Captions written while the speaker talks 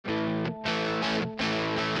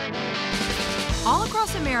All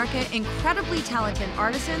across America, incredibly talented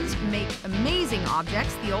artisans make amazing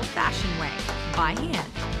objects the old-fashioned way, by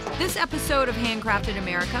hand. This episode of Handcrafted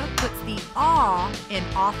America puts the awe in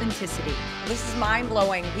authenticity. This is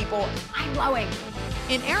mind-blowing, people. Mind-blowing.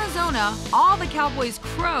 In Arizona, all the cowboys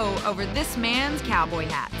crow over this man's cowboy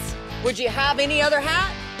hats. Would you have any other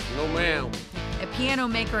hat? No, ma'am. A piano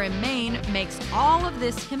maker in Maine makes all of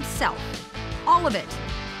this himself. All of it.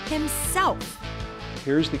 Himself.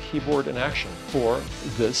 Here's the keyboard in action for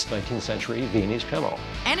this 19th century Viennese piano.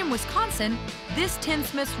 And in Wisconsin, this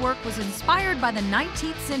tinsmith's work was inspired by the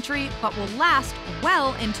 19th century, but will last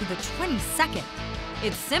well into the 22nd.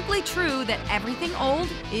 It's simply true that everything old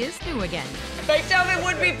is new again. Beethoven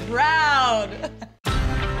would be proud.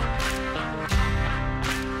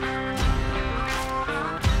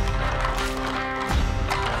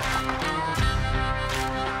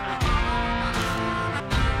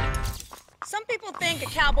 Some people think a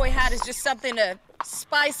cowboy hat is just something to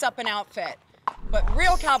spice up an outfit, but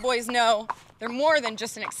real cowboys know they're more than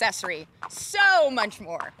just an accessory. So much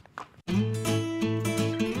more.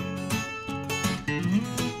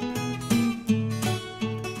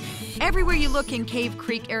 Everywhere you look in Cave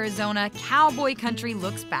Creek, Arizona, cowboy country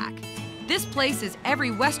looks back. This place is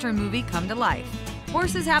every Western movie come to life.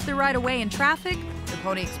 Horses have their right of way in traffic, the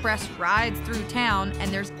Pony Express rides through town,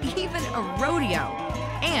 and there's even a rodeo.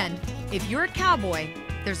 And if you're a cowboy,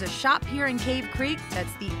 there's a shop here in Cave Creek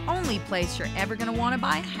that's the only place you're ever gonna wanna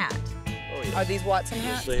buy a hat. Oh, yeah. Are these Watson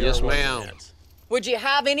hats? Yes, ma'am. Would you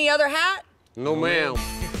have any other hat? No, ma'am.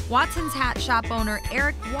 Watson's hat shop owner,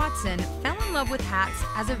 Eric Watson, fell in love with hats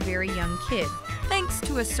as a very young kid, thanks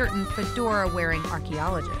to a certain fedora-wearing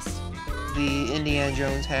archaeologist. The Indiana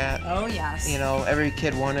Jones hat. Oh, yes. You know, every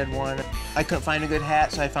kid wanted one. I couldn't find a good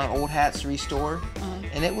hat, so I found old hats to restore.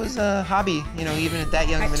 And it was a hobby, you know, even at that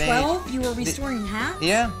young of an age. At 12, you were restoring hats?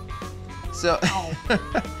 Yeah. So. Oh.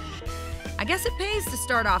 I guess it pays to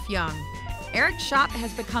start off young. Eric's shop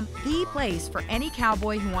has become the place for any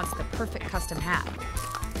cowboy who wants the perfect custom hat.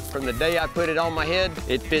 From the day I put it on my head,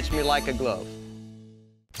 it fits me like a glove.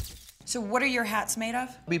 So what are your hats made of?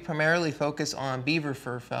 We primarily focus on beaver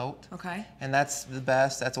fur felt. Okay. And that's the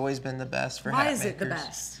best. That's always been the best for hat makers. Why is it the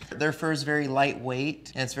best? Their fur is very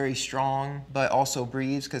lightweight and it's very strong, but also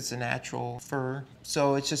breathes because it's a natural fur.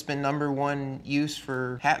 So it's just been #1 use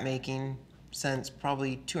for hat making since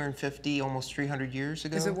probably 250, almost 300 years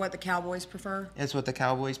ago. Is it what the cowboys prefer? It's what the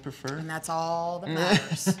cowboys prefer. And that's all that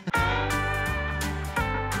matters.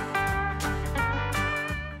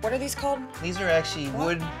 What are these called? These are actually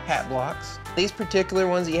wood hat blocks. These particular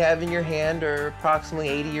ones that you have in your hand are approximately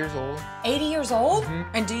 80 years old. 80 years old?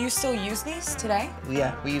 And do you still use these today?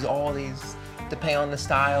 Yeah, we use all these depending on the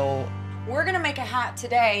style. We're gonna make a hat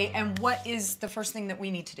today, and what is the first thing that we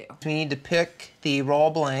need to do? We need to pick the raw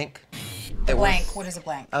blank. Blank, what is a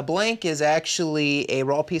blank? A blank is actually a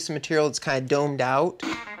raw piece of material that's kind of domed out.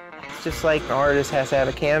 It's just like an artist has to have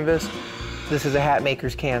a canvas. This is a hat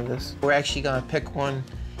maker's canvas. We're actually gonna pick one.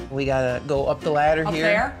 We gotta go up the ladder Up here.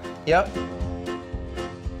 there? Yep.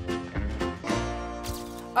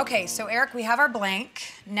 Okay, so Eric, we have our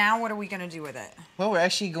blank. Now what are we gonna do with it? Well, we're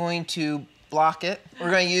actually going to block it.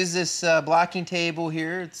 We're gonna use this blocking table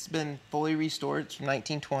here. It's been fully restored. It's from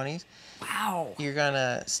 1920s. Wow. You're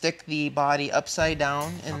gonna stick the body upside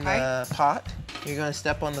down in the pot. You're gonna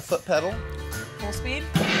step on the foot pedal. Full speed?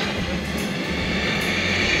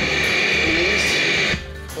 Release.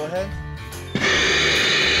 Go ahead.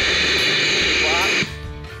 Block.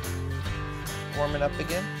 Warm it up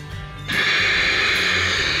again.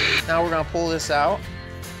 Now we're gonna pull this out.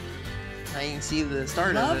 Now you can see the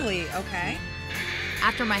start of it. Lovely, okay.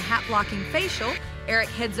 After my hat blocking facial, Eric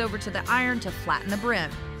heads over to the iron to flatten the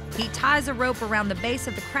brim. He ties a rope around the base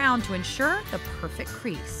of the crown to ensure the perfect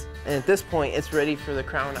crease. And at this point, it's ready for the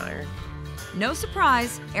crown iron. No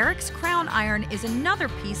surprise, Eric's crown iron is another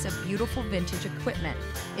piece of beautiful vintage equipment.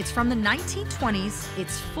 It's from the 1920s,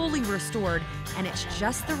 it's fully restored, and it's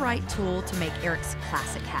just the right tool to make Eric's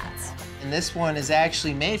classic hats. And this one is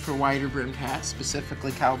actually made for wider brimmed hats,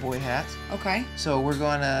 specifically cowboy hats. Okay. So we're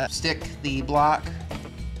gonna stick the block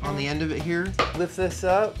on the end of it here. Lift this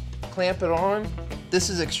up, clamp it on. This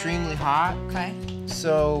is extremely hot. Okay.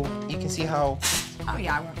 So you can see how, Oh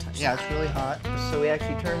yeah, I won't touch yeah, that. it's really hot. So we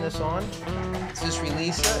actually turn this on. Let's just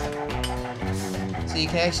release it. So you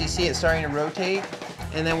can actually see it starting to rotate.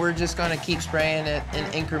 And then we're just gonna keep spraying it in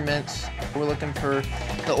increments. We're looking for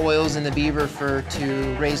the oils in the beaver fur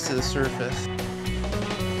to raise to the surface.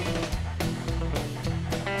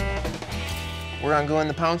 We're gonna go in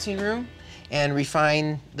the pouncing room and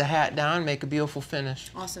refine the hat down, make a beautiful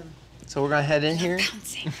finish. Awesome. So we're gonna head in here.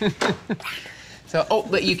 Pouncing. So, oh,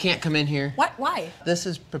 but you can't come in here. What? Why? This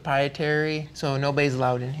is proprietary, so nobody's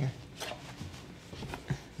allowed in here.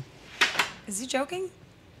 Is he joking?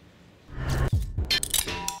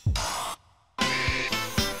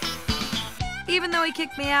 Even though he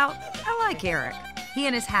kicked me out, I like Eric. He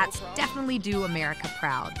and his hats definitely do America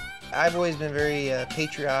proud. I've always been very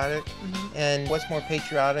patriotic, and what's more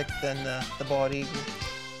patriotic than the bald eagle?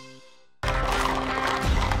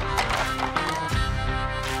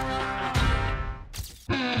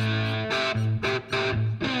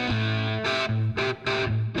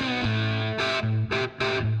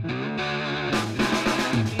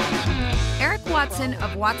 Eric Watson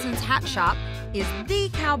of Watson's Hat Shop is the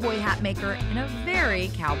cowboy hat maker in a very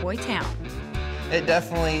cowboy town. It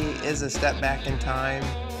definitely is a step back in time.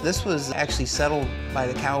 This was actually settled by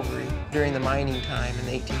the cavalry during the mining time in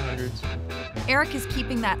the 1800s. Eric is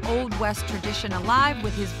keeping that Old West tradition alive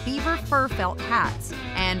with his beaver fur felt hats.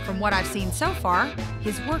 And from what I've seen so far,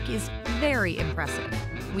 his work is very impressive.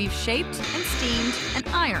 We've shaped and steamed and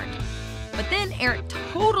ironed. But then Eric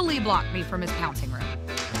totally blocked me from his pouncing room.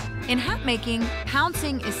 In hat making,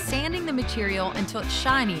 pouncing is sanding the material until it's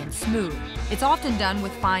shiny and smooth. It's often done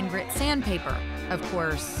with fine grit sandpaper. Of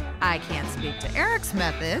course, I can't speak to Eric's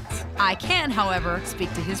methods. I can, however,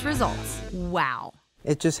 speak to his results. Wow.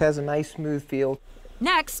 It just has a nice smooth feel.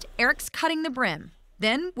 Next, Eric's cutting the brim.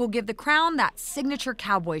 Then we'll give the crown that signature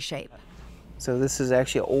cowboy shape. So this is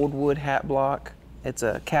actually an old wood hat block. It's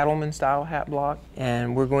a cattleman style hat block,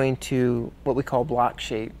 and we're going to what we call block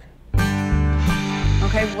shape.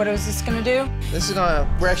 Okay, what is this gonna do?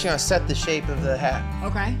 We're actually gonna set the shape of the hat.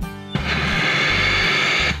 Okay.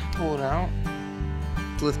 Pull it out,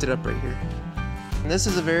 lift it up right here. And this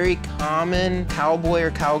is a very common cowboy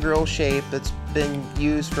or cowgirl shape that's been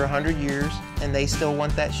used for 100 years, and they still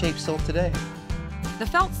want that shape still today. The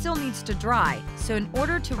felt still needs to dry, so in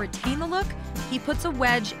order to retain the look, he puts a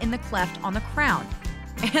wedge in the cleft on the crown,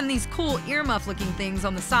 and these cool earmuff-looking things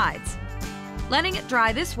on the sides. Letting it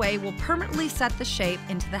dry this way will permanently set the shape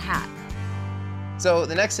into the hat. So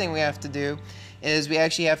the next thing we have to do is we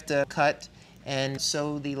actually have to cut and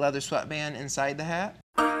sew the leather sweatband inside the hat.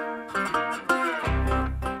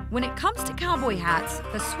 When it comes to cowboy hats,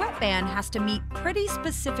 the sweatband has to meet pretty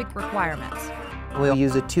specific requirements. We'll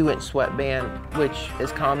use a 2-inch sweatband, which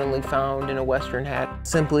is commonly found in a Western hat,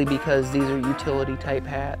 simply because these are utility type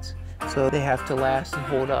hats. So they have to last and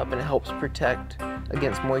hold up, and it helps protect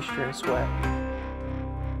against moisture and sweat.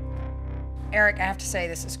 Eric, I have to say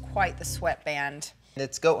this is quite the sweatband.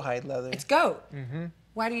 It's goat hide leather. It's goat.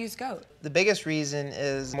 Why do you use goat? The biggest reason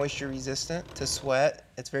is moisture resistant to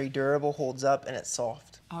sweat. It's very durable, holds up, and it's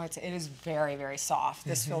soft. Oh, it is very, very soft.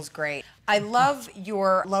 This feels great. I love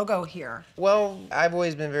your logo here. Well, I've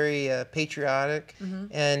always been very patriotic,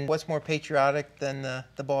 and what's more patriotic than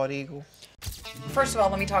the bald eagle? First of all,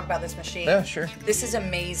 let me talk about this machine. Yeah, sure. This is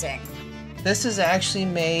amazing. This is actually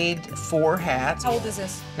made for hats. How old is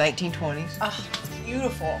this? 1920s. Oh,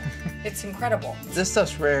 beautiful. It's incredible. This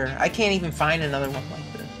stuff's rare. I can't even find another one like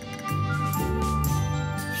this.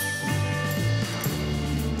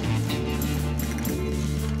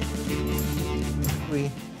 We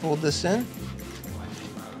fold this in, and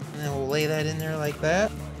then we'll lay that in there like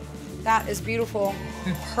that. That is beautiful.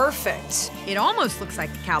 Perfect. It almost looks like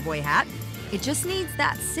a cowboy hat. It just needs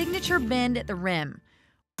that signature bend at the rim.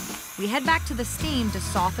 We head back to the steam to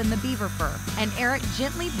soften the beaver fur, and Eric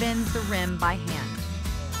gently bends the rim by hand.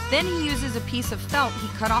 Then he uses a piece of felt he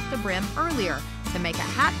cut off the brim earlier to make a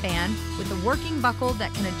hat band with a working buckle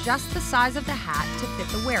that can adjust the size of the hat to fit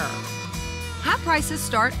the wearer. Hat prices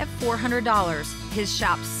start at $400. His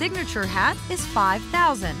shop's signature hat is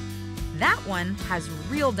 $5,000. That one has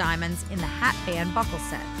real diamonds in the hat band buckle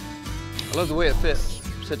set. I love the way it fits.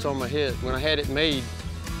 Sits on my head. When I had it made,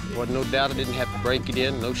 there was no doubt I didn't have to break it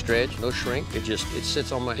in, no stretch, no shrink. It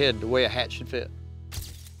sits on my head the way a hat should fit.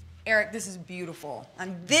 Eric, this is beautiful.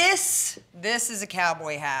 And this is a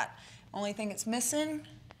cowboy hat. Only thing it's missing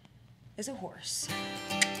is a horse.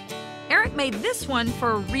 Eric made this one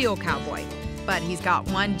for a real cowboy, but he's got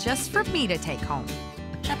one just for me to take home.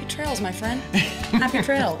 Happy trails, my friend. Happy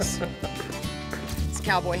trails. This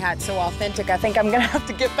cowboy hat's so authentic, I think I'm gonna have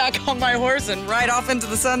to get back on my horse and ride off into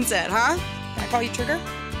the sunset, huh? Can I call you Trigger? All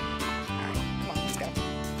right, come on, let's go.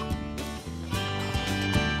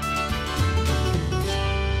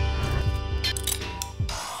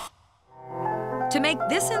 To make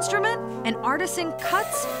this instrument, an artisan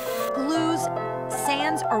cuts, glues,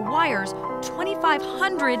 sands, or wires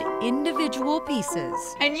 2,500 individual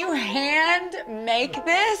pieces. And you hand make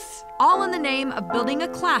this? All in the name of building a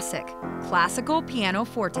classical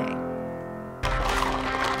pianoforte.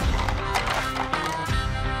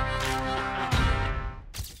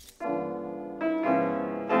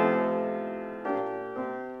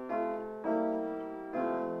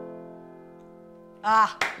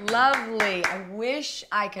 Ah, lovely. I wish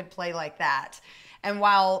I could play like that. And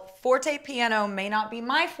while forte piano may not be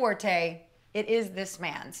my forte, it is this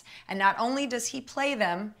man's. And not only does he play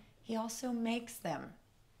them, he also makes them.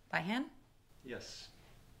 By hand? Yes.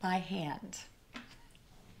 By hand.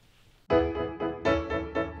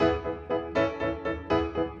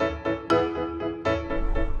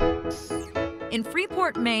 In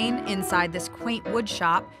Freeport, Maine, inside this quaint wood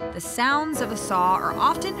shop, the sounds of a saw are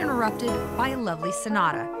often interrupted by a lovely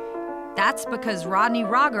sonata. That's because Rodney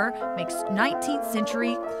Rogger makes 19th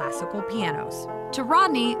century classical pianos. To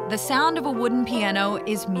Rodney, the sound of a wooden piano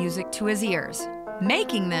is music to his ears.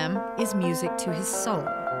 Making them is music to his soul.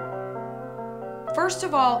 First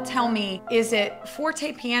of all, tell me, is it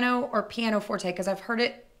forte piano or piano forte? Because I've heard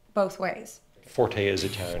it both ways. Forte is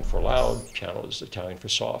Italian for loud, piano is Italian for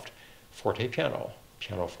soft. Forte piano,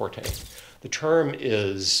 piano forte. The term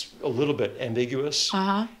is a little bit ambiguous.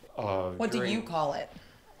 What do you call it?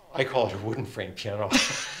 I call it a wooden frame piano,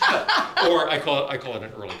 or I call it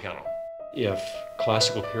an early piano. If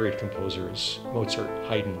classical period composers, Mozart,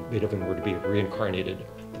 Haydn, Beethoven, were to be reincarnated,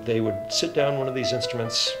 they would sit down one of these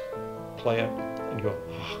instruments, play it, and go,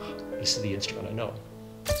 oh, this is the instrument I know.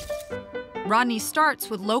 Rodney starts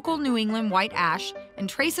with local New England white ash and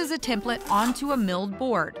traces a template onto a milled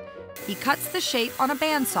board. He cuts the shape on a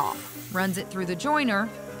bandsaw, runs it through the joiner,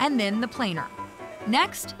 and then the planer.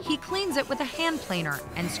 Next, he cleans it with a hand planer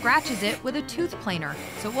and scratches it with a tooth planer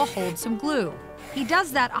so it will hold some glue. He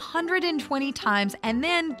does that 120 times, and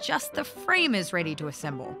then just the frame is ready to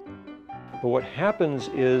assemble. But what happens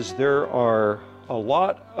is there are a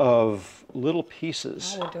lot of little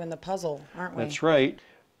pieces. Oh, we're doing the puzzle, aren't we? That's right.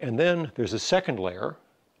 And then there's a second layer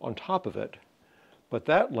on top of it, but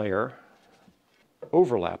that layer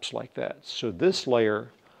overlaps like that. So this layer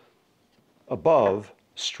above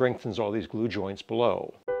strengthens all these glue joints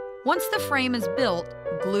below. Once the frame is built,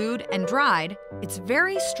 glued, and dried, it's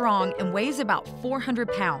very strong and weighs about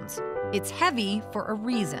 400 pounds. It's heavy for a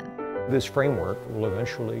reason. This framework will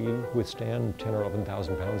eventually withstand 10 or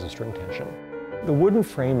 11,000 pounds of string tension. The wooden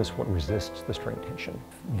frame is what resists the string tension.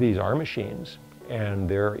 These are machines, and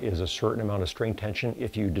there is a certain amount of string tension.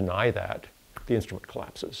 If you deny that, the instrument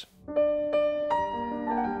collapses.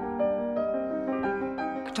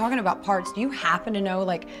 Talking about parts, do you happen to know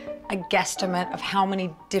like a guesstimate of how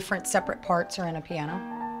many different separate parts are in a piano?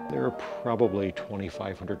 There are probably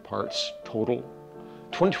 2,500 parts total.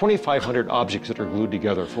 2,500 objects that are glued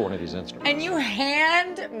together for one of these instruments. And you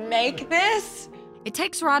hand make this? It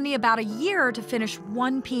takes Rodney about a year to finish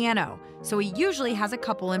one piano, so he usually has a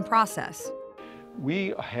couple in process.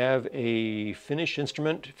 We have a finished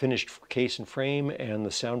instrument, finished case and frame, and the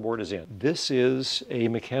soundboard is in. This is a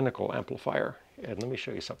mechanical amplifier. And let me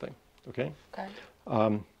show you something, okay? Okay.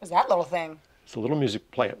 What's that little thing? It's a little music,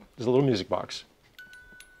 play it. There's a little music box.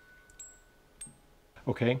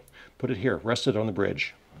 Okay, put it here, rest it on the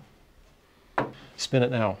bridge. Spin it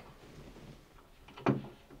now.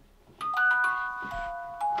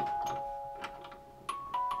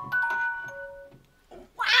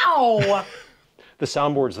 Wow! The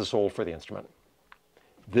soundboard's the soul for the instrument.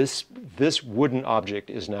 This wooden object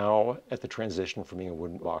is now at the transition from being a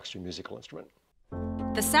wooden box to a musical instrument.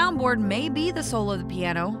 The soundboard may be the soul of the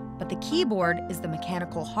piano, but the keyboard is the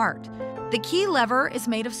mechanical heart. The key lever is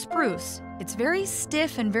made of spruce. It's very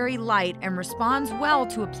stiff and very light and responds well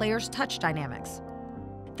to a player's touch dynamics.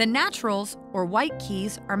 The naturals, or white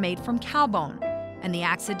keys, are made from cowbone, and the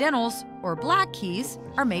accidentals, or black keys,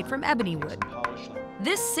 are made from ebony wood.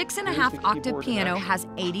 This 6.5 octave piano has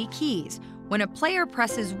 80 keys. When a player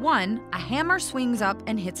presses one, a hammer swings up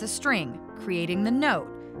and hits a string, creating the note.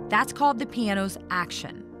 That's called the piano's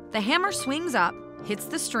action. The hammer swings up, hits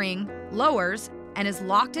the string, lowers, and is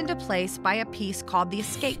locked into place by a piece called the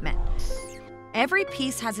escapement. Every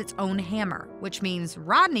piece has its own hammer, which means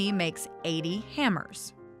Rodney makes 80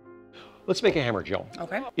 hammers. Let's make a hammer, Jill.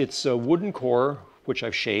 Okay. It's a wooden core, which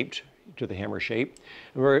I've shaped to the hammer shape.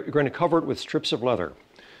 And we're going to cover it with strips of leather.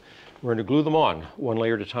 We're going to glue them on, one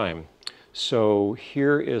layer at a time. So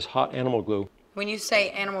here is hot animal glue. When you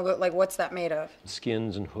say animal glue, like what's that made of?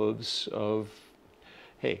 Skins and hooves of,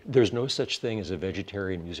 hey, there's no such thing as a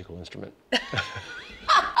vegetarian musical instrument.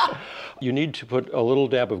 You need to put a little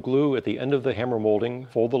dab of glue at the end of the hammer molding,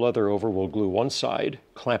 fold the leather over, we'll glue one side,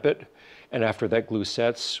 clamp it, and after that glue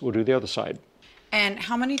sets, we'll do the other side. And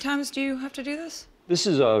how many times do you have to do this? This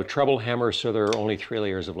is a treble hammer, so there are only 3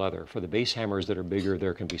 layers of leather. For the bass hammers that are bigger,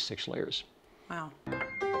 there can be 6 layers. Wow.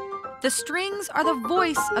 The strings are the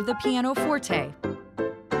voice of the pianoforte.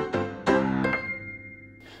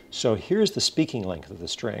 So here's the speaking length of the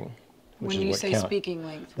string, which When is you what say counts. speaking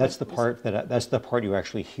length. That's the part you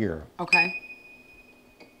actually hear. Okay.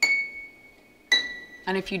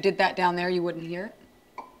 And if you did that down there, you wouldn't hear it?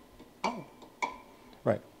 Oh.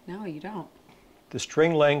 Right. No, you don't. The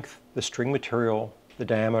string length, the string material, the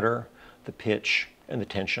diameter, the pitch, and the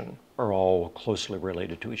tension are all closely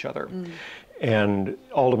related to each other. And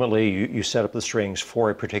ultimately, you set up the strings for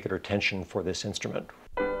a particular tension for this instrument.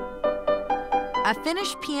 A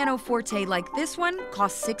finished pianoforte like this one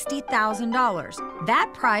costs $60,000.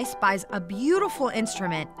 That price buys a beautiful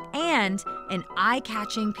instrument and an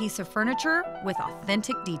eye-catching piece of furniture with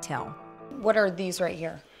authentic detail. What are these right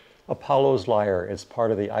here? Apollo's lyre is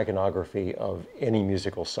part of the iconography of any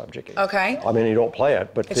musical subject. Okay. I mean, you don't play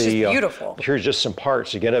it, but it's just beautiful. Here's just some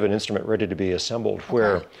parts. You get an instrument ready to be assembled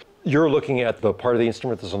where you're looking at the part of the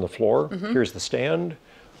instrument that's on the floor. Here's the stand.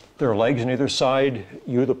 There are legs on either side.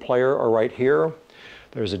 You, the player, are right here.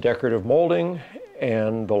 There's a decorative molding,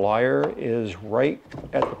 and the lyre is right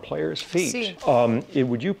at the player's feet.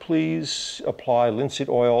 Would you please apply linseed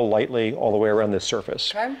oil lightly all the way around this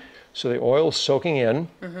surface? Okay. So the oil's soaking in,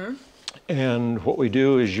 and what we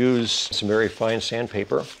do is use some very fine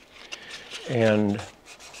sandpaper, and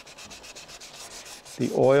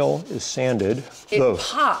the oil is sanded. It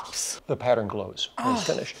pops. The pattern glows when it's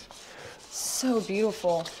finished. So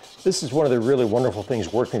beautiful. This is one of the really wonderful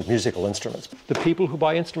things working with musical instruments. The people who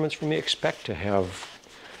buy instruments from me expect to have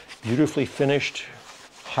beautifully finished,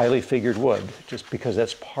 highly figured wood, just because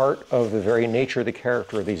that's part of the very nature of the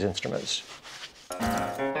character of these instruments.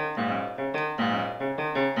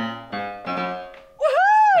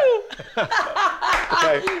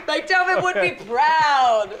 Okay. Beethoven would be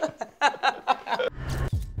proud.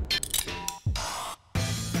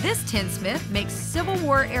 This tinsmith makes Civil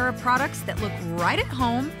War era products that look right at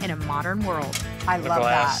home in a modern world. I The love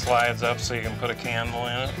glass that. slides up so you can put a candle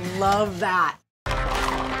in it. Love that.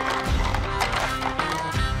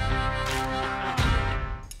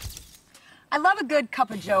 I love a good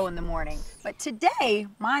cup of joe in the morning, but today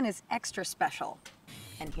mine is extra special.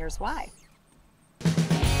 And here's why.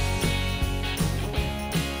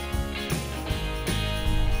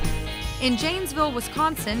 In Janesville,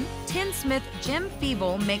 Wisconsin, tinsmith Jim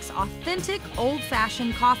Feeble makes authentic,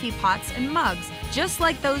 old-fashioned coffee pots and mugs, just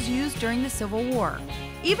like those used during the Civil War.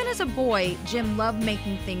 Even as a boy, Jim loved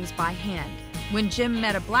making things by hand. When Jim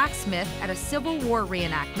met a blacksmith at a Civil War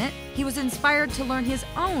reenactment, he was inspired to learn his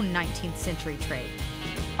own 19th century trade.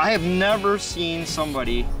 I have never seen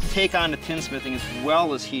somebody take on the tinsmithing as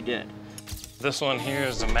well as he did. This one here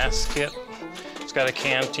is a mess kit. It's got a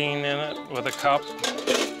canteen in it with a cup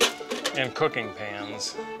and cooking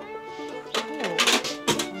pans.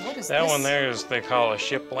 What is That this? one there is, they call a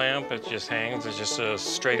ship lamp. It just hangs. It's just a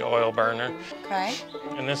straight oil burner. Okay.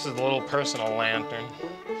 And this is a little personal lantern.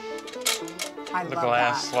 I The love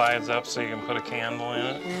glass that. slides up so you can put a candle in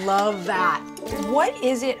it. Love that. What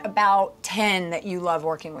is it about tin that you love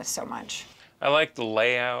working with so much? I like the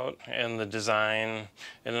layout and the design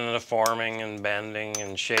and then the forming and bending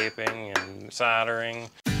and shaping and soldering.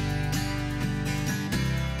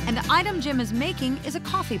 And the item Jim is making is a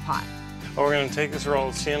coffee pot. We're going to take this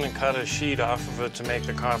rolled tin and cut a sheet off of it to make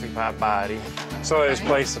the coffee pot body. So I just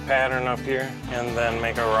place the pattern up here and then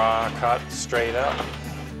make a raw cut straight up.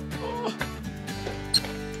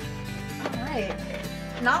 All right.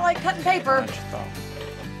 Not like cutting paper.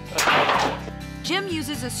 Jim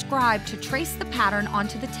uses a scribe to trace the pattern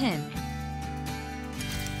onto the tin.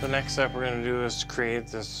 The next step we're going to do is create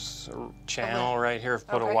this channel right here.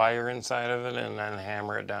 Put a wire inside of it and then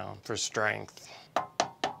hammer it down for strength.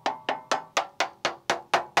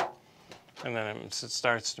 And then it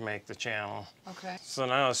starts to make the channel. Okay. So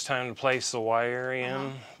now it's time to place the wire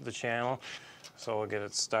in the channel. So we'll get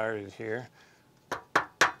it started here.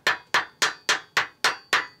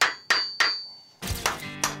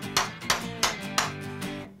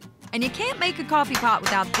 And you can't make a coffee pot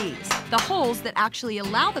without these, the holes that actually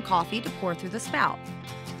allow the coffee to pour through the spout.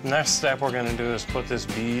 Next step we're going to do is put this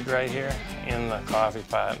bead right here in the coffee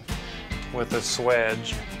pot with the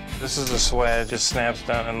swedge. This is the swedge, just snaps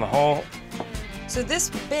down in the hole. So this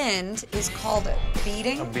bend is called a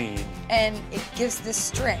beading, A bead. and it gives this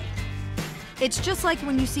strength. It's just like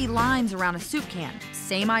when you see lines around a soup can,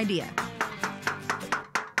 same idea.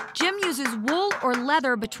 Jim uses wool or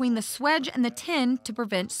leather between the swedge and the tin to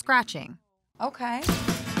prevent scratching. Okay.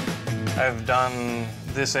 I've done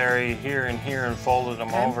this area here and folded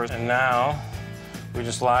them over. And now we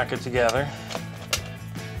just lock it together.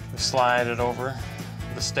 We slide it over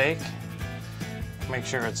the stake. Make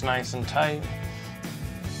sure it's nice and tight.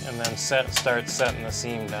 And then start setting the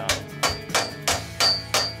seam down.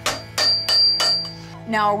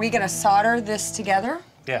 Now, are we gonna solder this together?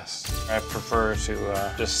 Yes, I prefer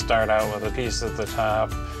to just start out with a piece at the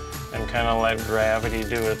top and kind of let gravity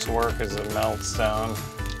do its work as it melts down.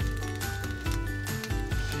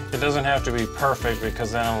 It doesn't have to be perfect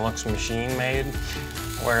because then it looks machine-made,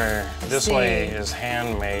 where this way is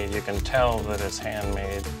handmade. You can tell that it's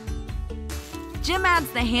handmade. Jim adds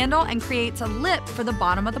the handle and creates a lip for the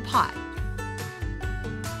bottom of the pot.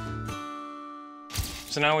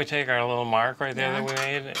 So now we take our little mark right there that we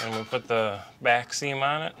made and we put the back seam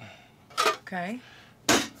on it. Okay.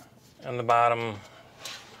 And the bottom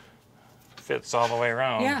fits all the way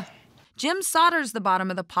around. Yeah. Jim solders the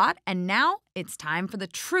bottom of the pot, and now it's time for the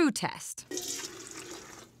true test.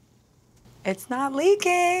 It's not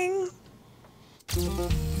leaking.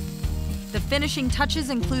 The finishing touches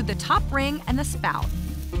include the top ring and the spout.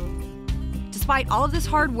 Despite all of this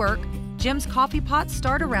hard work, Jim's coffee pots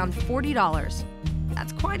start around $40.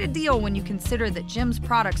 That's quite a deal when you consider that Jim's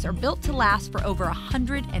products are built to last for over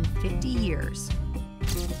 150 years.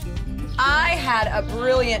 I had a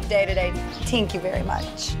brilliant day today. Thank you very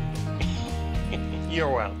much. You're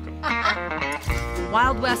welcome.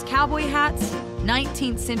 Wild West cowboy hats,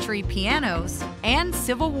 19th century pianos, and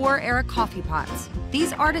Civil War era coffee pots.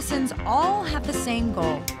 These artisans all have the same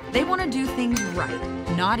goal. They want to do things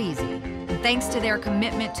right, not easy. And thanks to their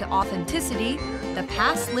commitment to authenticity, the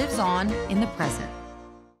past lives on in the present.